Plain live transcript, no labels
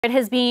It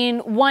has been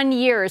 1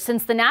 year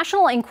since the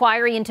National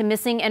Inquiry into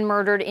Missing and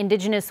Murdered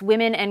Indigenous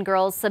Women and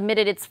Girls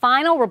submitted its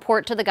final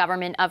report to the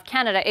Government of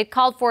Canada. It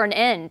called for an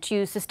end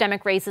to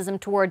systemic racism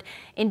toward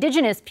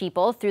Indigenous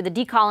people through the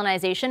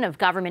decolonization of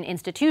government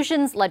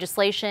institutions,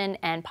 legislation,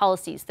 and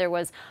policies. There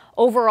was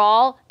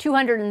overall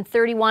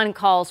 231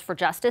 calls for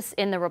justice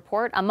in the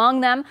report.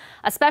 Among them,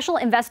 a special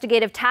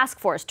investigative task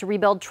force to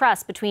rebuild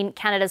trust between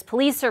Canada's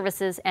police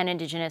services and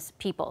Indigenous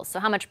peoples.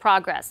 So how much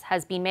progress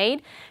has been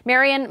made?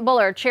 Marion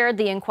Buller chaired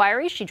the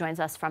inquiry. She joins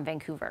us from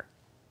Vancouver.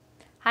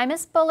 Hi,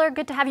 Ms. Buller.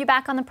 Good to have you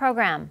back on the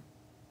program.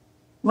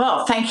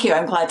 Well, thank you.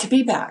 I'm glad to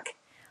be back.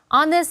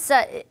 On this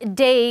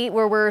day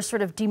where we're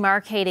sort of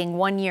demarcating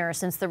 1 year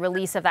since the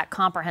release of that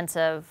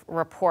comprehensive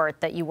report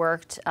that you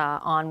worked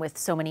on with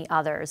so many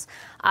others,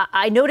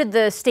 I noted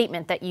the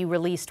statement that you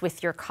released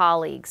with your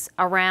colleagues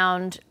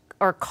around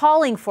or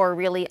calling for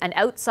really an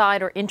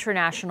outside or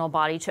international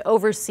body to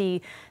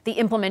oversee the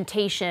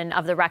implementation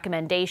of the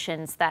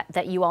recommendations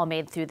that you all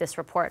made through this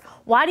report.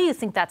 Why do you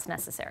think that's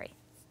necessary?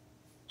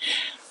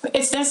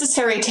 It's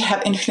necessary to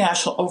have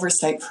international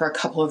oversight for a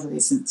couple of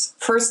reasons.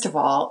 First of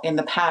all, in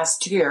the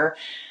past year,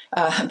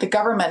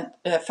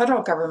 the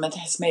federal government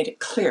has made it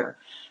clear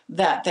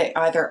that they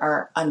either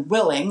are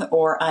unwilling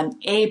or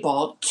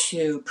unable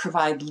to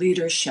provide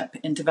leadership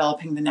in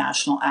developing the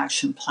National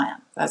Action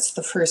Plan. That's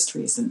the first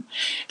reason.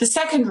 The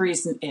second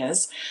reason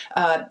is,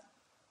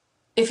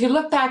 if you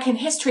look back in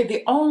history,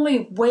 the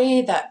only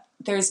way that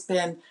there's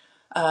been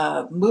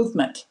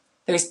movement,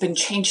 there's been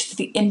change to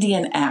the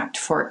Indian Act,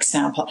 for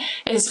example,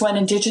 is when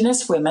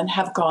Indigenous women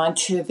have gone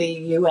to the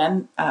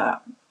UN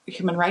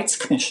Human Rights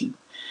Commission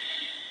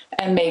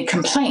and made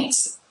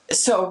complaints.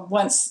 So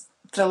once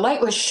the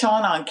light was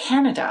shone on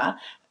Canada,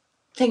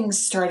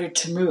 things started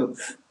to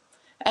move.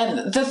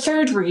 And the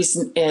third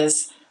reason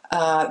is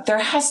there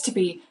has to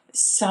be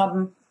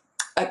some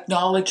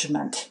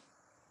acknowledgement,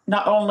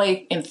 not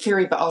only in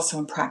theory but also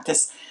in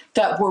practice,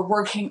 that we're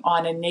working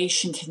on a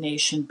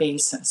nation-to-nation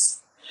basis.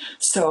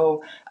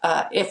 So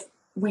if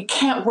we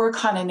can't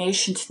work on a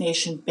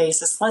nation-to-nation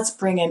basis, let's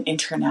bring in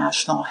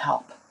international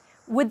help.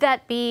 Would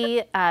that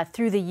be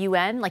through the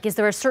UN? Like, is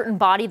there a certain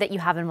body that you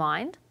have in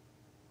mind?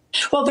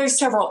 Well, there's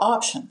several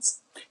options.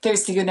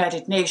 There's the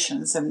United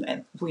Nations,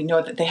 and we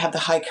know that they have the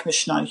High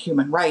Commission on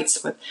Human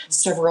Rights with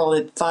several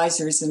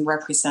advisors and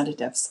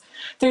representatives.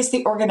 There's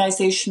the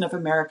Organization of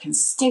American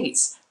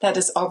States that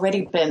has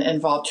already been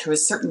involved to a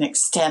certain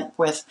extent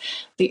with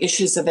the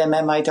issues of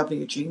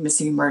MMIWG,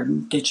 Missing and Murdered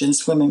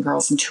Indigenous Women,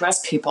 Girls, and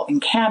 2S people in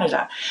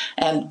Canada,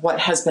 and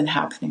what has been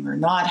happening or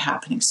not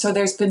happening. So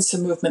there's been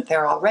some movement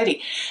there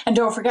already. And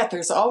don't forget,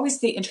 there's always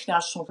the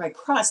International Red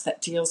Cross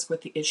that deals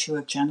with the issue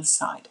of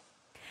genocide.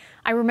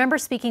 I remember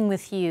speaking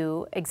with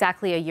you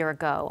exactly a year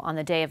ago on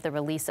the day of the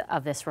release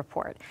of this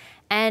report.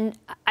 And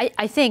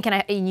I think,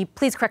 and you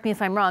please correct me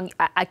if I'm wrong,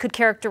 I could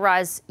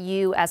characterize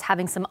you as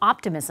having some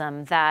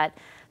optimism that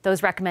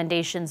those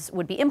recommendations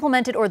would be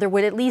implemented, or there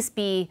would at least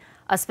be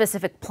a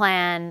specific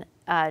plan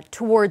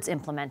towards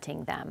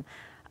implementing them.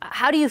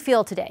 How do you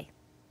feel today?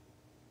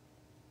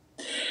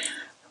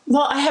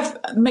 Well, I have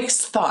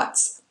mixed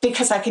thoughts,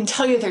 because I can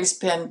tell you there's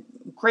been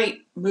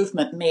great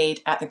movement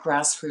made at the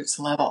grassroots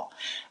level.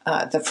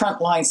 The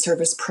frontline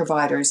service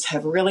providers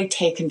have really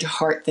taken to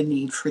heart the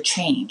need for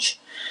change.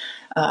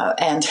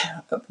 And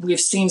we've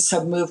seen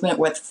some movement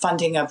with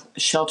funding of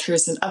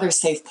shelters and other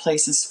safe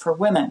places for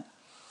women.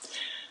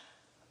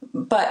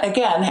 But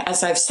again,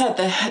 as I've said,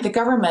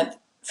 the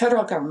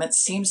federal government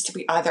seems to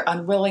be either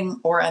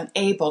unwilling or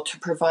unable to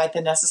provide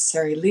the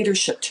necessary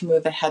leadership to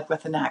move ahead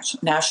with a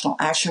national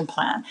action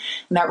plan.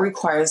 And that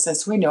requires,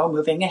 as we know,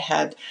 moving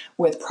ahead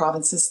with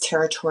provinces,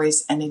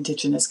 territories, and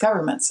Indigenous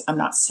governments. I'm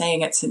not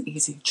saying it's an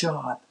easy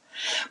job,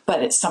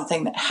 but it's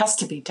something that has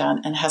to be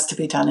done, and has to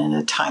be done in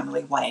a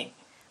timely way.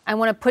 I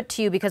want to put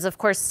to you, because of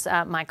course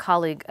my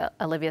colleague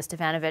Olivia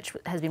Stefanovic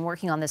has been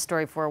working on this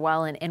story for a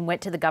while and went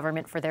to the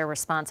government for their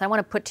response. I want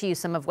to put to you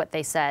some of what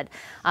they said.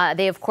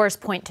 They of course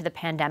point to the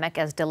pandemic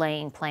as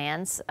delaying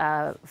plans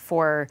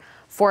for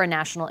a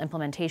national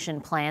implementation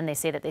plan. They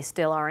say that they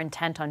still are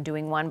intent on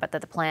doing one, but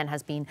that the plan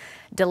has been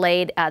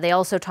delayed. They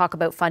also talk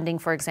about funding,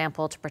 for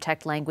example, to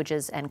protect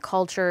languages and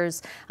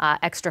cultures,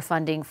 extra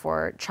funding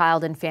for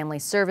child and family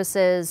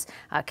services,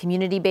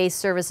 community-based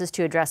services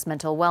to address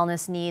mental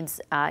wellness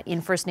needs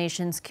in First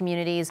Nations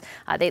communities.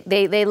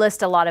 They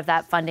list a lot of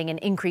that funding and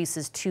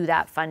increases to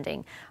that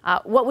funding.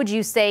 What would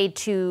you say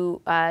to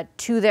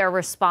their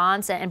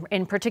response, and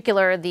in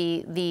particular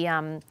the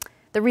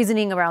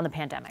reasoning around the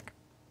pandemic?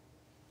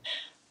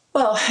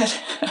 Well,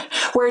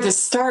 where to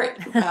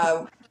start?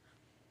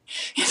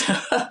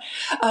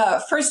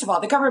 First of all,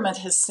 the government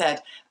has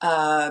said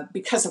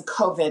because of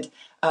COVID,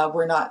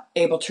 we're not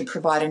able to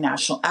provide a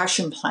national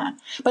action plan.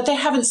 But they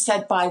haven't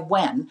said by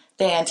when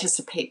they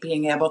anticipate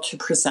being able to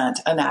present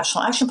a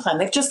national action plan.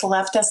 They've just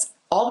left us,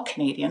 all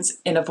Canadians,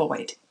 in a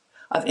void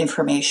of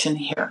information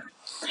here.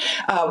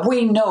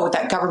 We know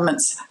that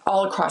governments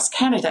all across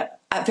Canada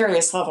at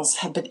various levels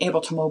have been able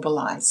to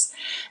mobilize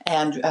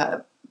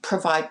and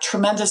provide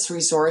tremendous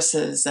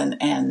resources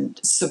and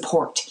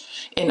support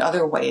in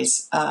other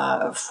ways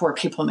for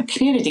people in the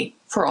community,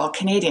 for all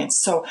Canadians.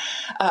 So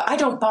I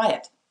don't buy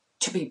it,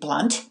 to be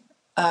blunt.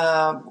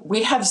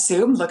 We have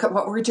Zoom. Look at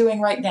what we're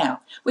doing right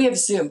now. We have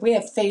Zoom, we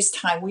have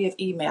FaceTime, we have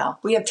email,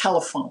 we have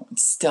telephone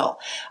still.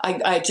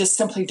 I just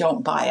simply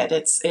don't buy it.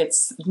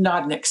 It's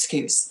not an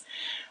excuse.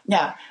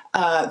 Now,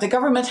 the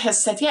government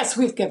has said, yes,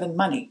 we've given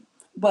money.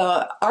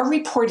 Well, our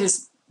report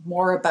is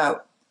more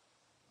about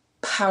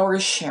power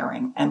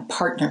sharing and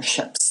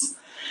partnerships.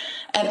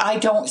 And I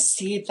don't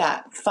see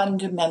that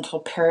fundamental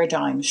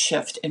paradigm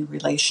shift in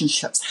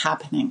relationships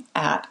happening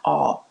at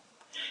all.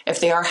 If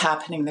they are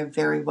happening, they're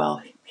very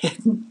well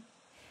hidden.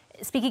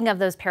 Speaking of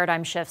those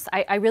paradigm shifts,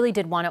 I really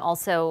did want to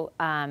also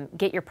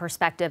get your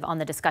perspective on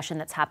the discussion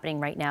that's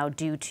happening right now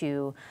due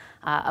to,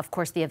 of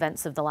course, the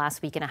events of the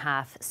last week and a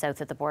half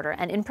south of the border,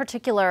 and in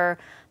particular,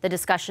 the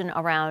discussion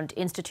around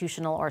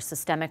institutional or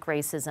systemic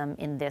racism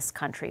in this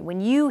country.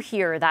 When you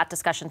hear that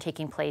discussion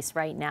taking place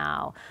right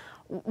now,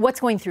 what's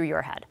going through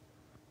your head?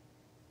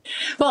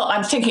 Well,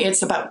 I'm thinking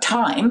it's about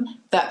time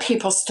that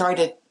people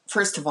started,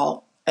 first of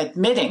all,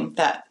 admitting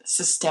that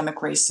systemic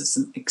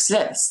racism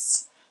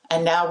exists.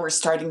 And now we're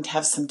starting to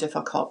have some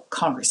difficult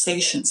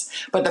conversations.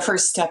 But the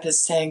first step is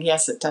saying,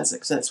 yes, it does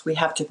exist. We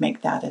have to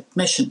make that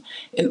admission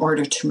in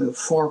order to move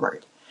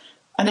forward.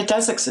 And it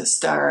does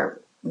exist. Our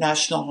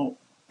National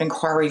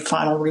Inquiry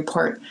final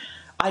report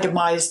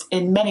itemized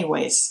in many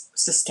ways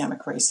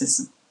systemic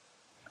racism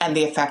and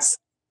the effects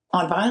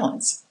on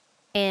violence.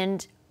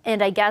 And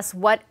I guess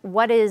what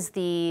is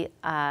the,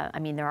 I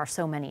mean, there are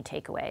so many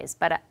takeaways,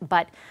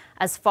 but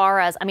as far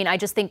as, I mean, I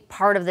just think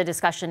part of the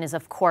discussion is,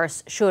 of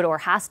course, should or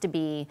has to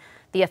be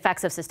the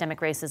effects of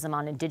systemic racism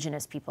on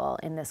Indigenous people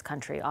in this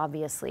country,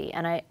 obviously.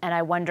 And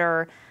I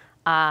wonder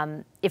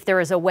if there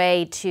is a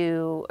way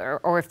to,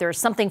 or if there's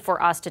something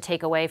for us to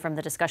take away from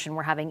the discussion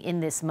we're having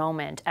in this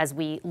moment as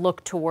we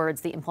look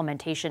towards the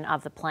implementation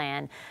of the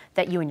plan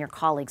that you and your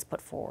colleagues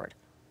put forward.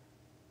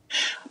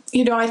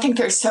 You know, I think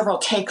there's several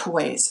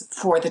takeaways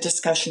for the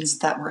discussions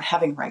that we're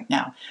having right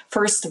now.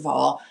 First of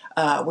all,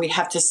 we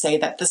have to say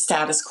that the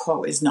status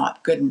quo is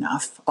not good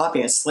enough,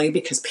 obviously,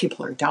 because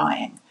people are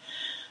dying.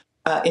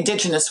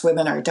 Indigenous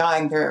women are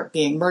dying, they're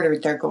being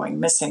murdered, they're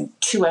going missing.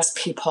 2S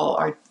people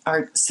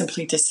are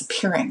simply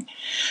disappearing.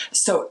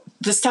 So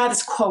the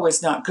status quo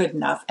is not good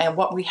enough, and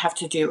what we have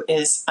to do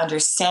is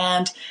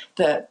understand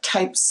the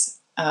types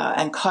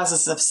and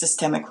causes of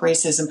systemic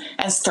racism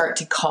and start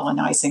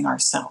decolonizing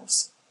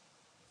ourselves.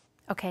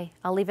 Okay,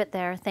 I'll leave it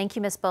there. Thank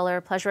you, Ms.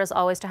 Buller. Pleasure as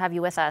always to have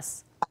you with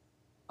us.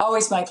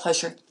 Always my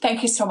pleasure.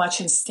 Thank you so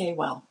much and stay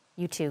well.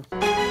 You too.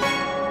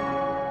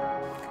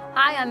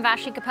 Hi, I'm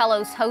Vashi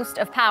Capellos, host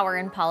of Power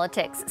in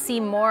Politics. See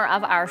more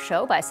of our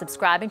show by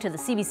subscribing to the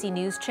CBC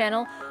News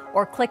channel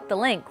or click the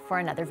link for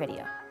another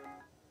video.